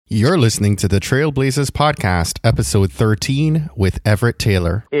You're listening to the Trailblazers Podcast, episode 13 with Everett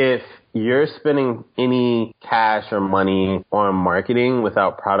Taylor. If you're spending any cash or money on marketing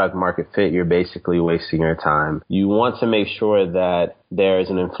without product market fit, you're basically wasting your time. You want to make sure that there's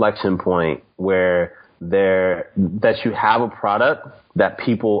an inflection point where that you have a product that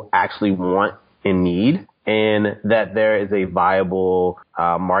people actually want and need, and that there is a viable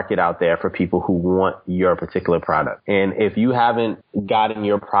market out there for people who want your particular product. And if you haven't gotten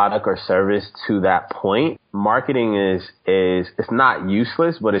your product or service to that point, marketing is it's not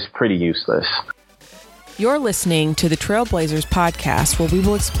useless, but it's pretty useless. You're listening to the Trailblazers Podcast, where we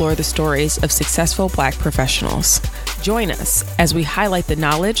will explore the stories of successful Black professionals. Join us as we highlight the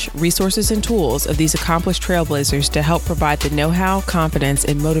knowledge, resources, and tools of these accomplished trailblazers to help provide the know-how, confidence,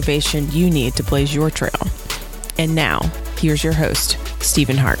 and motivation you need to blaze your trail. And now, here's your host,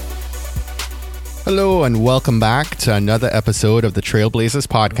 Stephen Hart. Hello, and welcome back to another episode of the Trailblazers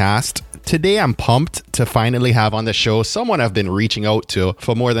Podcast. Today, I'm pumped to finally have on the show someone I've been reaching out to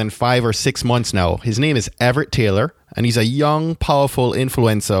for more than 5 or 6 months now. His name is Everett Taylor, and he's a young, powerful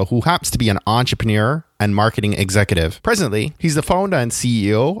influencer who happens to be an entrepreneur and marketing executive. Presently, he's the founder and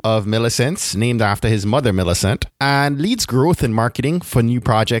CEO of Millicent, named after his mother, Millicent, and leads growth and marketing for new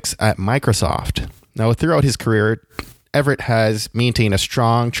projects at Microsoft. Now, throughout his career, Everett has maintained a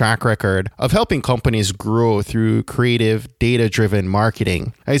strong track record of helping companies grow through creative, data-driven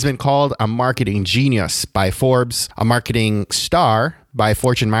marketing. He's been called a marketing genius by Forbes, a marketing star by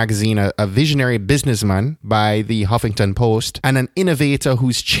Fortune magazine, a visionary businessman by the Huffington Post, and an innovator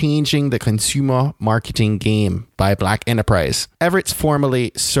who's changing the consumer marketing game by Black Enterprise. Everett's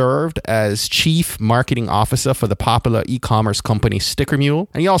formerly served as chief marketing officer for the popular e-commerce company Sticker Mule,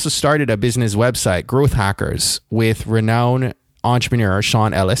 and he also started a business website, Growth Hackers, with renowned entrepreneur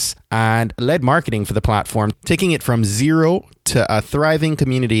Sean Ellis, and led marketing for the platform, taking it from zero to a thriving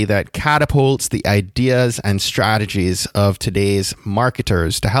community that catapults the ideas and strategies of today's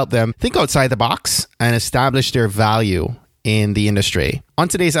marketers to help them think outside the box and establish their value in the industry. On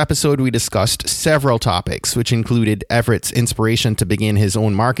today's episode, we discussed several topics, which included Everett's inspiration to begin his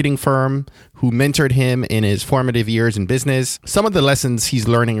own marketing firm, who mentored him in his formative years in business, some of the lessons he's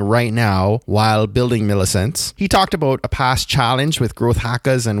learning right now while building Millicent. He talked about a past challenge with Growth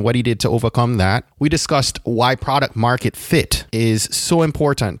Hackers and what he did to overcome that. We discussed why product market fit is so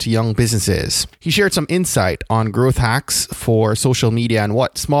important to young businesses. He shared some insight on growth hacks for social media and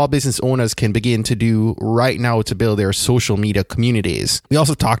what small business owners can begin to do right now to build their social media communities. We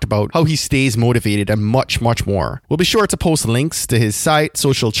also talked about how he stays motivated and much, much more. We'll be sure to post links to his site,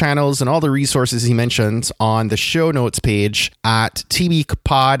 social channels, and all the resources he mentions on the show notes page at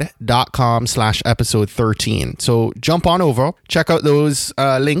tweekpod.com/episode 13. So jump on over, check out those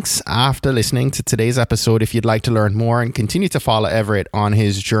links after listening to today's episode if you'd like to learn more and continue to follow Everett on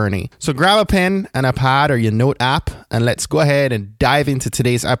his journey. So grab a pen and a pad or your note app, and let's go ahead and dive into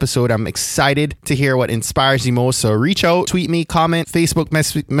today's episode. I'm excited to hear what inspires you most. So reach out, tweet me, comment, Facebook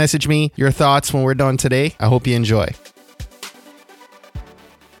message me your thoughts when we're done today. I hope you enjoy.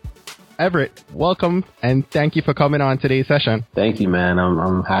 Everett, welcome and thank you for coming on today's session. Thank you, man.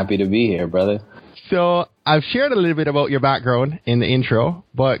 I'm happy to be here, brother. So I've shared a little bit about your background in the intro,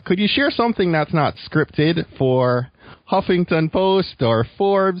 but could you share something that's not scripted for Huffington Post or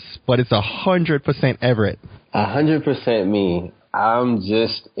Forbes, but it's 100% Everett? 100% me. I'm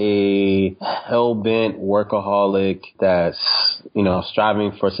just a hell-bent workaholic that's,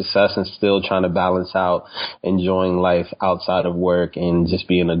 striving for success and still trying to balance out enjoying life outside of work and just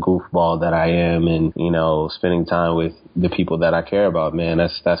being a goofball that I am and, spending time with the people that I care about, man.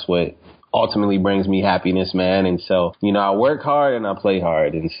 That's what ultimately brings me happiness, man. And so, I work hard and I play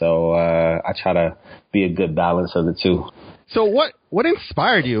hard. And so I try to be a good balance of the two. So what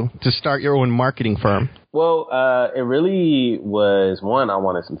inspired you to start your own marketing firm? Well, it really was, one, I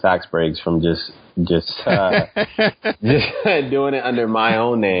wanted some tax breaks from just doing it under my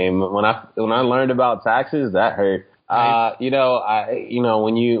own name. When I learned about taxes, that hurt.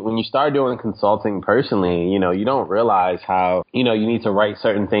 When you start doing consulting personally, you don't realize how, you need to write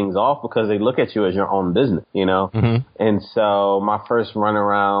certain things off because they look at you as your own business, Mm-hmm. And so my first run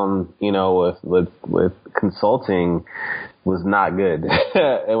around, with consulting was not good.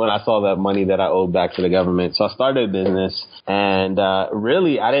 And when I saw that money that I owed back to the government. So I started a business and,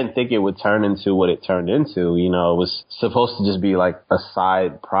 really I didn't think it would turn into what it turned into. It was supposed to just be like a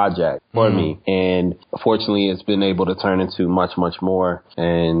side project for me. And fortunately it's been able to turn into much, much more.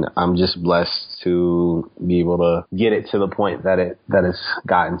 And I'm just blessed to be able to get it to the point that it's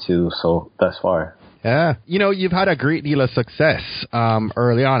gotten to so thus far. Yeah. You've had a great deal of success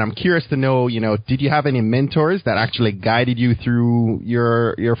early on. I'm curious to know, did you have any mentors that actually guided you through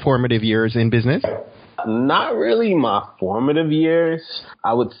your formative years in business? Not really my formative years.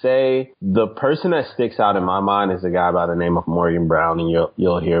 I would say the person that sticks out in my mind is a guy by the name of Morgan Brown, and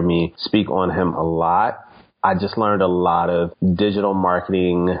you'll hear me speak on him a lot. I just learned a lot of digital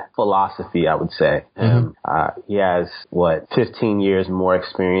marketing philosophy, I would say. He has, 15 years more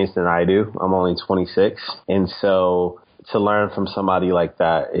experience than I do. I'm only 26. And so to learn from somebody like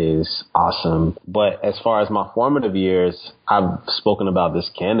that is awesome. But as far as my formative years, I've spoken about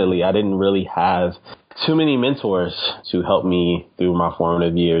this candidly. I didn't really have too many mentors to help me through my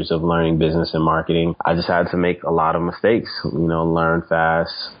formative years of learning business and marketing. I just had to make a lot of mistakes, learn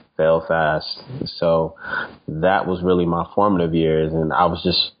fast, fail fast. So that was really my formative years. And I was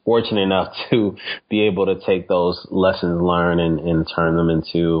just fortunate enough to be able to take those lessons learned and turn them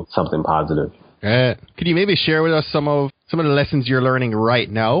into something positive. Could you maybe share with us some of the lessons you're learning right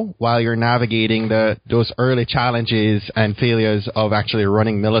now while you're navigating those early challenges and failures of actually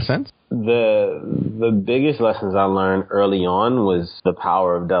running Millicent? The biggest lessons I learned early on was the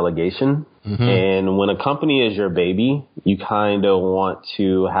power of delegation. And when a company is your baby, you kind of want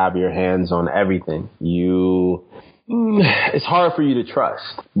to have your hands on everything. It's hard for you to trust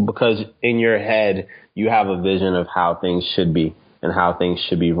because in your head, you have a vision of how things should be and how things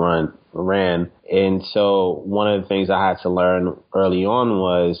should be ran. And so one of the things I had to learn early on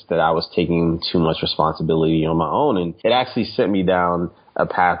was that I was taking too much responsibility on my own. And it actually sent me down a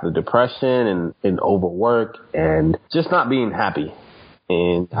path of depression and overwork and just not being happy.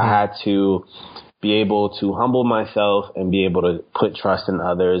 And I had to be able to humble myself and be able to put trust in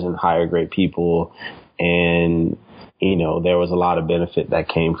others and hire great people. And, there was a lot of benefit that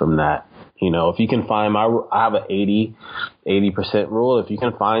came from that. If you can find I have an 80% rule. If you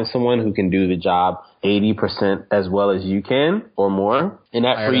can find someone who can do the job 80% as well as you can or more, and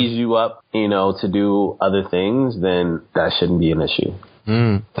that frees you up, to do other things, then that shouldn't be an issue.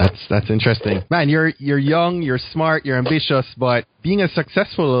 That's interesting. Man, you're young, you're smart, you're ambitious, but being as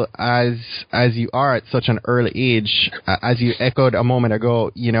successful as you are at such an early age, as you echoed a moment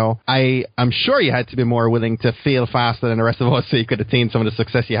ago, I'm sure you had to be more willing to fail faster than the rest of us so you could attain some of the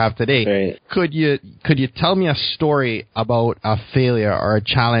success you have today. Right. Could you tell me a story about a failure or a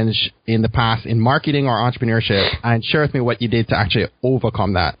challenge in the past in marketing or entrepreneurship and share with me what you did to actually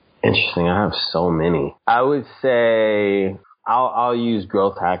overcome that? Interesting. I have so many. I would say I'll use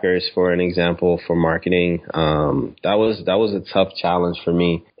Growth Hackers for an example for marketing. That was a tough challenge for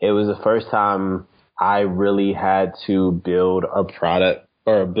me. It was the first time I really had to build up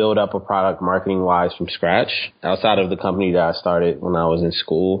a product marketing wise from scratch outside of the company that I started when I was in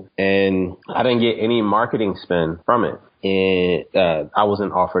school. And I didn't get any marketing spend from it. And I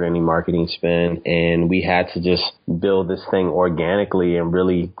wasn't offered any marketing spend, and we had to just build this thing organically and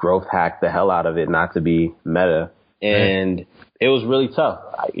really growth hack the hell out of it, not to be meta. And it was really tough.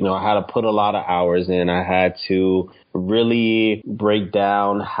 I had to put a lot of hours in. I had to really break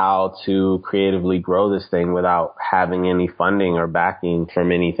down how to creatively grow this thing without having any funding or backing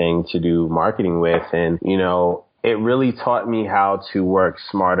from anything to do marketing with. And, it really taught me how to work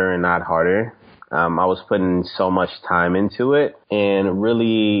smarter and not harder. I was putting so much time into it and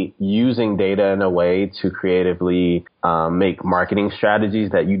really using data in a way to creatively make marketing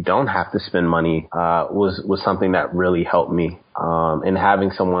strategies that you don't have to spend money was something that really helped me. And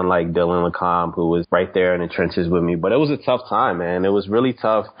having someone like Dylan Lacombe who was right there in the trenches with me. But it was a tough time, man. It was really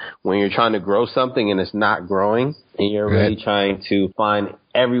tough when you're trying to grow something and it's not growing and you're really trying to find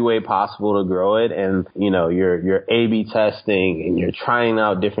every way possible to grow it. And, you're A/B testing and you're trying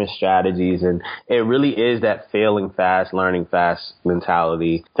out different strategies. And it really is that failing fast, learning fast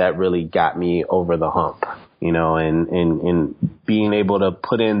mentality that really got me over the hump. And being able to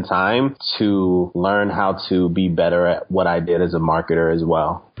put in time to learn how to be better at what I did as a marketer as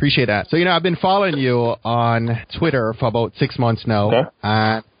well. Appreciate that. So, I've been following you on Twitter for about 6 months now. Okay.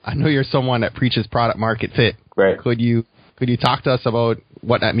 And I know you're someone that preaches product market fit. Right. Could you talk to us about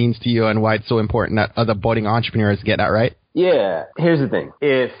what that means to you and why it's so important that other budding entrepreneurs get that right? Yeah. Here's the thing.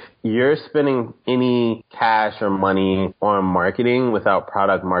 If you're spending any cash or money on marketing without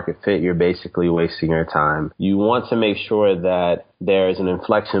product market fit, you're basically wasting your time. You want to make sure that there's an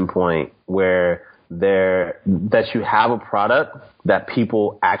inflection point where that you have a product that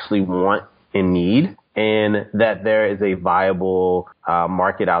people actually want and need, and that there is a viable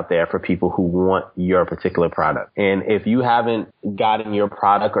market out there for people who want your particular product. And if you haven't gotten your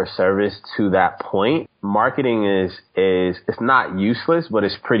product or service to that point, marketing is it's not useless, but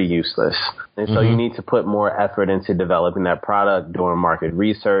it's pretty useless. And so you need to put more effort into developing that product, doing market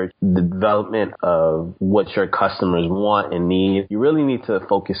research, the development of what your customers want and need. You really need to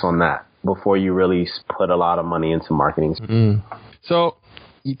focus on that before you really put a lot of money into marketing. So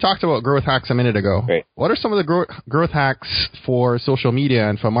you talked about growth hacks a minute ago. Great. What are some of the growth hacks for social media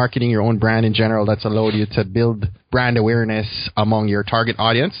and for marketing your own brand in general that's allowed you to build brand awareness among your target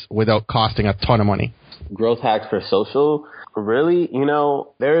audience without costing a ton of money? Growth hacks for social, really,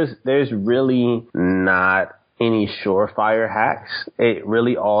 there's really not any surefire hacks. It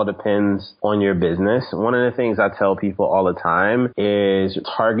really all depends on your business. One of the things I tell people all the time is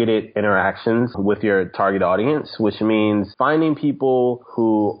targeted interactions with your target audience, which means finding people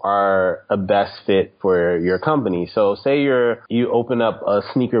who are a best fit for your company. So say you open up a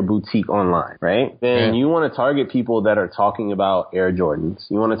sneaker boutique online, right? Then you want to target people that are talking about Air Jordans.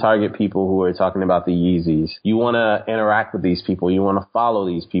 You want to target people who are talking about the Yeezys. You want to interact with these people. You want to follow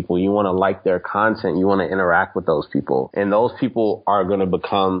these people. You want to like their content. You want to interact with those people. And those people are going to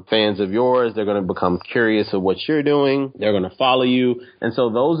become fans of yours. They're going to become curious of what you're doing. They're going to follow you. And so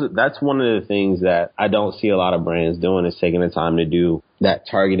that's one of the things that I don't see a lot of brands doing, is taking the time to do that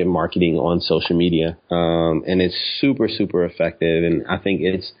targeted marketing on social media. And it's super, super effective. And I think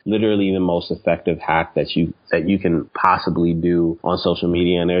it's literally the most effective hack that you can possibly do on social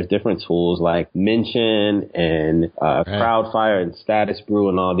media. And there's different tools like Mention and Crowdfire and Status Brew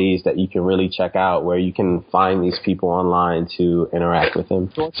and all these that you can really check out, where you can find these people online to interact with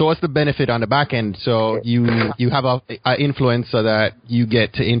them. So what's the benefit on the back end? So you have a influencer that you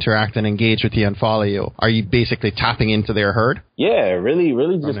get to interact and engage with you and follow you. Are you basically tapping into their herd? Yeah,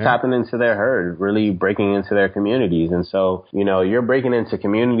 really just tapping into their herd, really breaking into their communities. And so, you're breaking into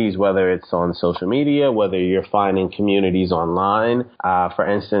communities, whether it's on social media, whether you're finding communities online. For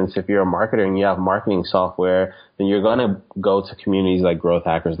instance, if you're a marketer and you have marketing software, then you're going to go to communities like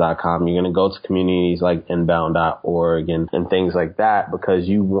growthhackers.com. You're going to go to communities like inbound.org and things like that,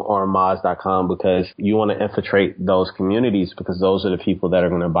 or moz.com, because you want to infiltrate those communities, because those are the people that are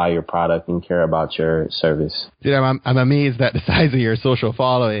going to buy your product and care about your service. Dude, I'm amazed at the size of your social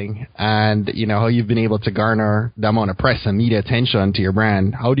following and, how you've been able to garner the amount of press and media attention to your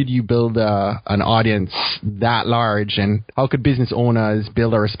brand. How did you build an audience that large, and how could business owners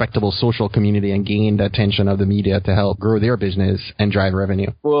build a respectable social community and gain the attention of the media to help grow their business and drive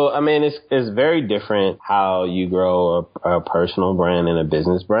revenue? Well, it's very different how you grow a personal brand and a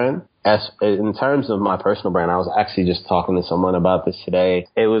business brand. In terms of my personal brand, I was actually just talking to someone about this today.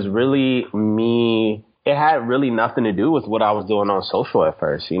 It was really me. It had really nothing to do with what I was doing on social at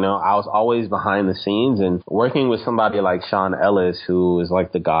first. I was always behind the scenes, and working with somebody like Sean Ellis, who is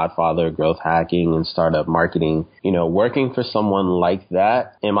like the godfather of growth hacking and startup marketing, working for someone like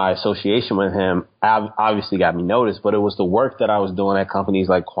that, and my association with him obviously got me noticed, but it was the work that I was doing at companies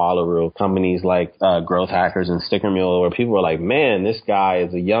like Qualaroo, companies like Growth Hackers and Sticker Mule, where people were like, man, this guy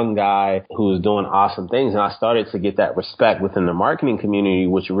is a young guy who's doing awesome things. And I started to get that respect within the marketing community,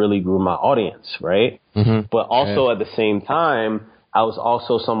 which really grew my audience, right? But also at the same time, I was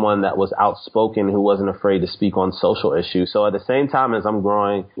also someone that was outspoken, who wasn't afraid to speak on social issues. So at the same time as I'm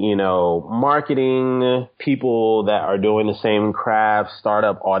growing, marketing, people that are doing the same craft,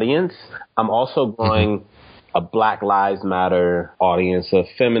 startup audience, I'm also growing a Black Lives Matter audience, a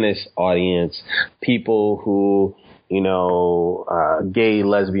feminist audience, people who, gay,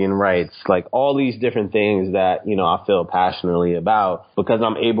 lesbian rights, like all these different things that, I feel passionately about, because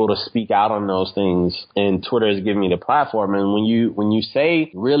I'm able to speak out on those things, and Twitter has given me the platform. And when you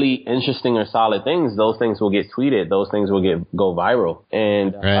say really interesting or solid things, those things will get tweeted. Those things will go viral.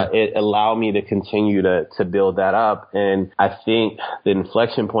 And it allowed me to continue to build that up. And I think the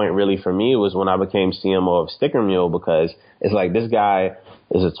inflection point really for me was when I became CMO of Sticker Mule, because it's like, this guy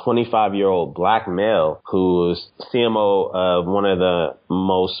is a 25-year-old black male who's CMO of one of the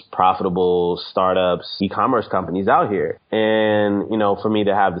most profitable startups, e-commerce companies out here. And, for me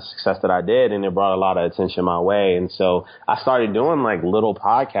to have the success that I did, and it brought a lot of attention my way. And so I started doing like little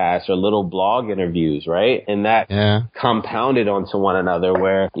podcasts or little blog interviews, right? And that compounded onto one another,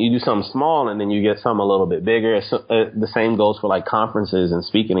 where you do something small and then you get something a little bit bigger. So, the same goes for like conferences and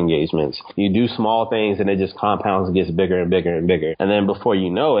speaking engagements. You do small things and it just compounds and gets bigger and bigger and bigger. And then before you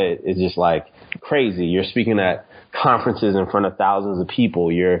know it, it's just like crazy. You're speaking at conferences in front of thousands of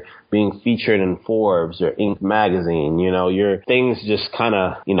people. You're being featured in Forbes or Inc. magazine. Your things just kind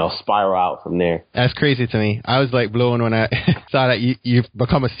of, spiral out from there. That's crazy to me. I was like blown when I saw that you've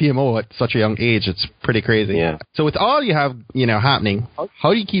become a CMO at such a young age. It's pretty crazy. Yeah. So with all you have, happening,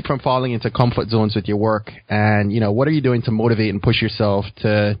 how do you keep from falling into comfort zones with your work? And, what are you doing to motivate and push yourself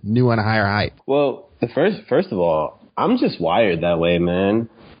to new and higher heights? Well, first of all, I'm just wired that way, man.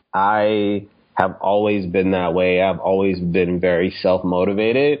 I have always been that way. I've always been very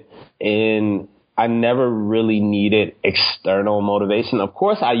self-motivated, and I never really needed external motivation. Of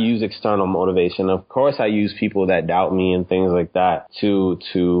course, I use external motivation. Of course, I use people that doubt me and things like that to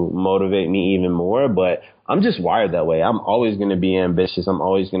motivate me even more. But I'm just wired that way. I'm always going to be ambitious. I'm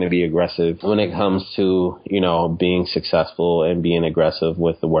always going to be aggressive when it comes to, being successful and being aggressive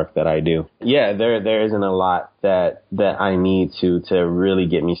with the work that I do. Yeah, there isn't a lot that I need to really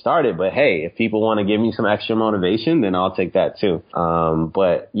get me started. But hey, if people want to give me some extra motivation, then I'll take that too.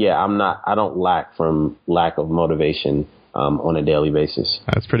 But yeah, I don't lack of motivation on a daily basis.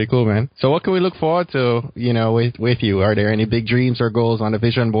 That's pretty cool, man. So what can we look forward to, with you? Are there any big dreams or goals on the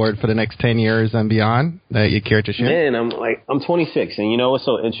vision board for the next 10 years and beyond that you care to share? Man, I'm 26, and what's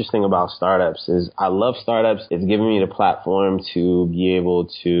so interesting about startups is I love startups. It's giving me the platform to be able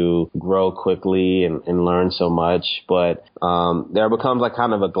to grow quickly and learn so much. But there becomes like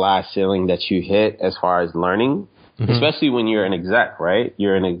kind of a glass ceiling that you hit as far as learning, especially when you're an exec, right?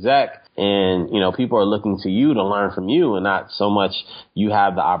 You're an exec. And, people are looking to you to learn from you, and not so much you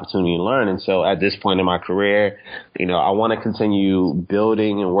have the opportunity to learn. And so at this point in my career, I want to continue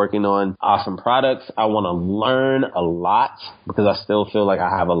building and working on awesome products. I want to learn a lot because I still feel like I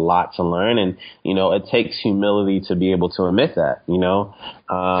have a lot to learn. And, it takes humility to be able to admit that,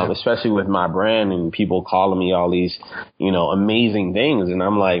 especially with my brand and people calling me all these, amazing things. And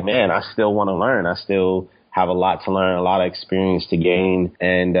I'm like, man, I still want to learn. I still have a lot to learn, a lot of experience to gain.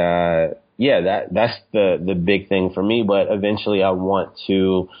 And, that's the big thing for me. But eventually I want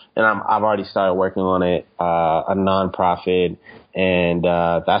to, and I've already started working on it, a nonprofit. And,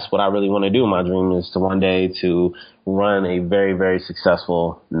 that's what I really want to do. My dream is to one day to run a very, very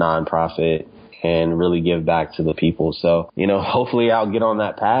successful nonprofit and really give back to the people. So, hopefully I'll get on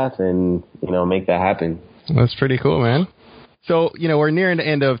that path and, make that happen. That's pretty cool, man. So, we're nearing the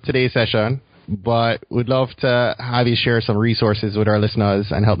end of today's session, but we'd love to have you share some resources with our listeners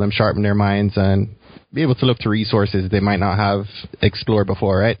and help them sharpen their minds and be able to look to resources they might not have explored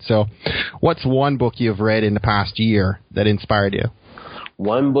before, right? So what's one book you've read in the past year that inspired you?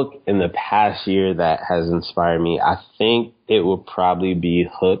 One book in the past year that has inspired me, I think it would probably be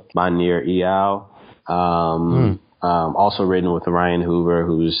Hooked by Nir Eyal. Also written with Ryan Hoover,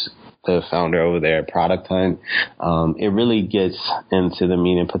 who's the founder over there at Product Hunt. It really gets into the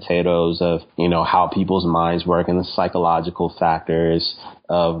meat and potatoes of, how people's minds work and the psychological factors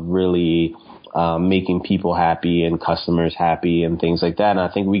of really making people happy and customers happy and things like that. And I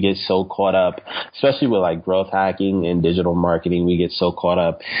think we get so caught up, especially with like growth hacking and digital marketing, we get so caught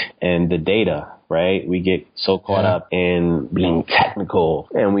up in the data, right? We get so caught up in being technical,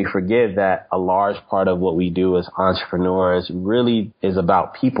 and we forget that a large part of what we do as entrepreneurs really is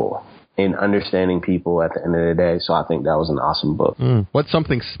about people and understanding people at the end of the day. So I think that was an awesome book. What's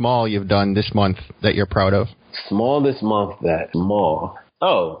something small you've done this month that you're proud of? Small this month,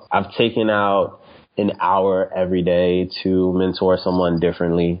 Oh, I've taken out an hour every day to mentor someone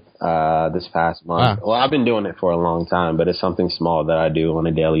differently this past month. Well, I've been doing it for a long time, but it's something small that I do on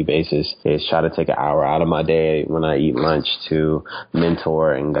a daily basis is try to take an hour out of my day when I eat lunch to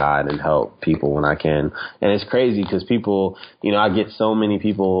mentor and guide and help people when I can. And it's crazy because people, I get so many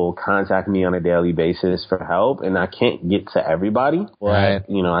people contact me on a daily basis for help, and I can't get to everybody. But,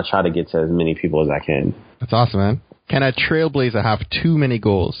 I try to get to as many people as I can. That's awesome, man. Can a trailblazer have too many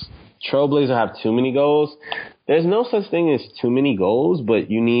goals? Trailblazer have too many goals? There's no such thing as too many goals,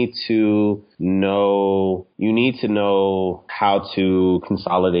 but you need to know how to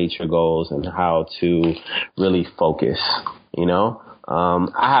consolidate your goals and how to really focus, I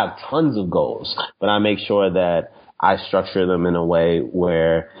have tons of goals, but I make sure that I structure them in a way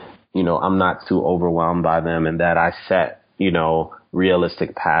where, I'm not too overwhelmed by them, and that I set,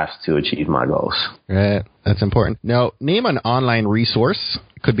 realistic paths to achieve my goals. Right. That's important. Now, name an online resource.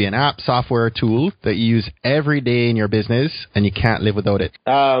 It could be an app, software, tool that you use every day in your business and you can't live without it.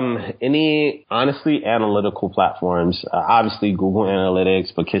 Any analytical platforms, obviously Google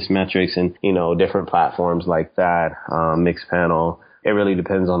Analytics, but Kissmetrics and, different platforms like that, Mixpanel. It really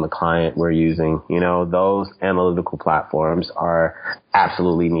depends on the client we're using. Those analytical platforms are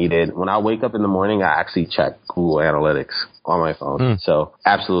absolutely needed. When I wake up in the morning, I actually check Google Analytics. on my phone. So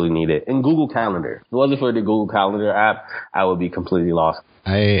absolutely need it. And Google Calendar. If it wasn't for the Google Calendar app, I would be completely lost.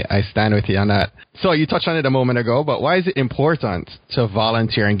 I stand with you on that. So you touched on it a moment ago, but why is it important to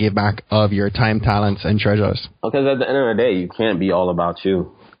volunteer and give back of your time, talents, and treasures? Because at the end of the day, you can't be all about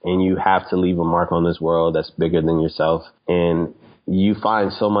you. And you have to leave a mark on this world that's bigger than yourself. And you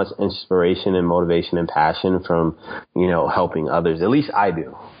find so much inspiration and motivation and passion from, helping others. At least I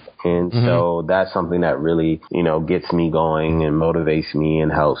do. And so that's something that really, gets me going and motivates me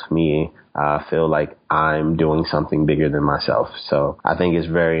and helps me feel like I'm doing something bigger than myself. So I think it's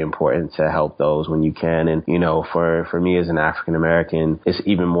very important to help those when you can. And, for me as an African American, it's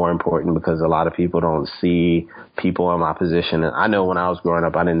even more important because a lot of people don't see people in my position. And I know when I was growing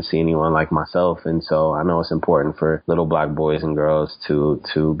up, I didn't see anyone like myself. And so I know it's important for little Black boys and girls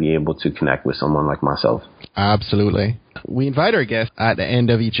to be able to connect with someone like myself. Absolutely. We invite our guests at the end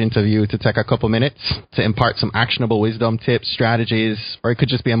of each interview to take a couple minutes to impart some actionable wisdom, tips, strategies, or it could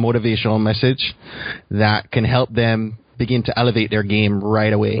just be a motivational message that can help them begin to elevate their game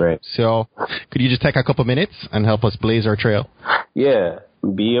right away. Right. So could you just take a couple minutes and help us blaze our trail? Yeah.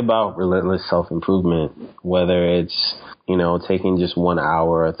 Be about relentless self-improvement, whether it's, taking just 1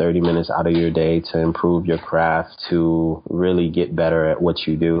 hour or 30 minutes out of your day to improve your craft, to really get better at what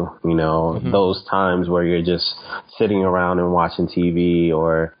you do. Those times where you're just sitting around and watching TV,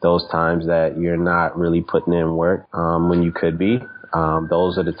 or those times that you're not really putting in work when you could be.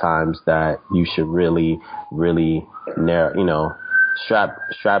 Those are the times that you should really, really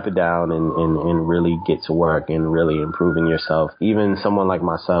strap it down and really get to work and really improving yourself. Even someone like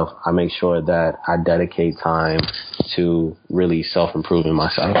myself, I make sure that I dedicate time to really self-improving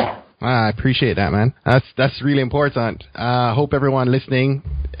myself. I appreciate that, man. That's really important. Hope everyone listening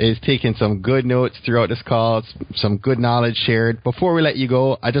is taking some good notes throughout this call, some good knowledge shared. Before we let you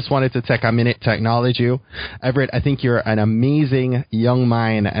go, I just wanted to take a minute to acknowledge you. Everett, I think you're an amazing young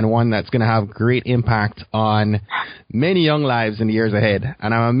mind and one that's going to have great impact on many young lives in the years ahead.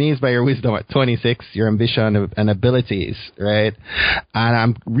 And I'm amazed by your wisdom at 26, your ambition and abilities, right? And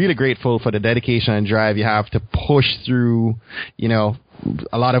I'm really grateful for the dedication and drive you have to push through,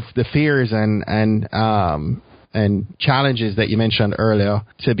 a lot of the fears and challenges that you mentioned earlier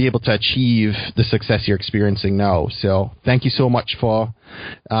to be able to achieve the success you're experiencing now. So thank you so much for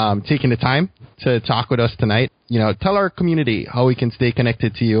taking the time to talk with us tonight. Tell our community how we can stay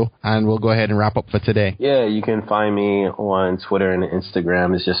connected to you, and we'll go ahead and wrap up for today. Yeah, you can find me on Twitter and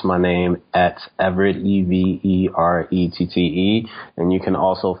Instagram. It's just my name at Everett, Everette. And you can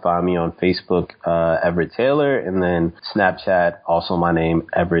also find me on Facebook, Everett Taylor, and then Snapchat, also my name,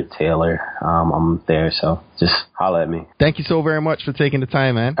 Everett Taylor. I'm there, so just holla at me. Thank you so very much for taking the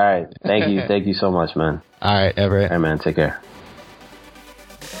time, man. All right. Thank you. Thank you so much, man. All right, Everett. All right, man. Take care.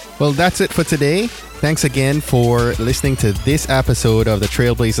 Well, that's it for today. Thanks again for listening to this episode of the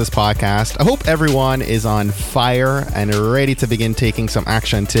Trailblazers podcast. I hope everyone is on fire and ready to begin taking some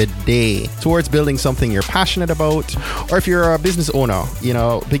action today towards building something you're passionate about. Or if you're a business owner,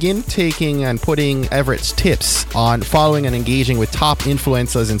 begin taking and putting Everett's tips on following and engaging with top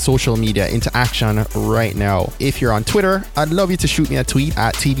influencers in social media into action right now. If you're on Twitter, I'd love you to shoot me a tweet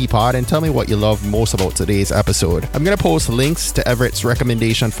at TBPod and tell me what you love most about today's episode. I'm going to post links to Everett's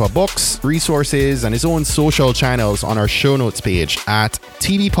recommendation for books, resources, and his own social channels on our show notes page at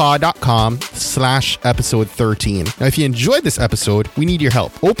tvpod.com/episode 13. Now, if you enjoyed this episode, we need your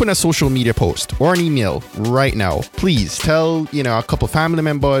help. Open a social media post or an email right now. Please tell, a couple family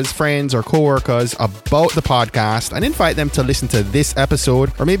members, friends, or coworkers about the podcast and invite them to listen to this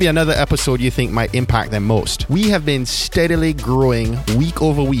episode or maybe another episode you think might impact them most. We have been steadily growing week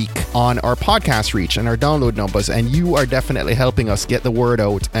over week on our podcast reach and our download numbers, and you are definitely helping us get the word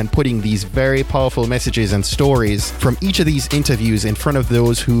out and putting these very powerful messages and stories from each of these interviews in front of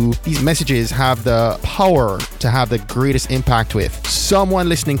those who these messages have the power to have the greatest impact with. Someone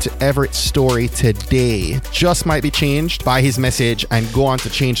listening to Everett's story today just might be changed by his message and go on to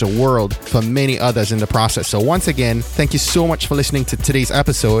change the world for many others in the process. So once again, thank you so much for listening to today's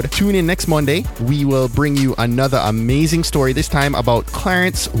episode. Tune in next Monday. We will bring you another amazing story, this time about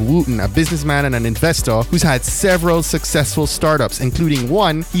Clarence Wooten, a businessman and an investor who's had several successful startups, including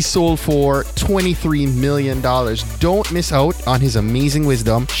one he sold for $23 million. Don't miss out on his amazing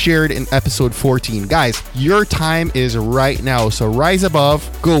wisdom shared in episode 14. Guys, your time is right now, so rise above,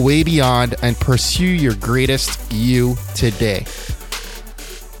 go way beyond, and pursue your greatest you today.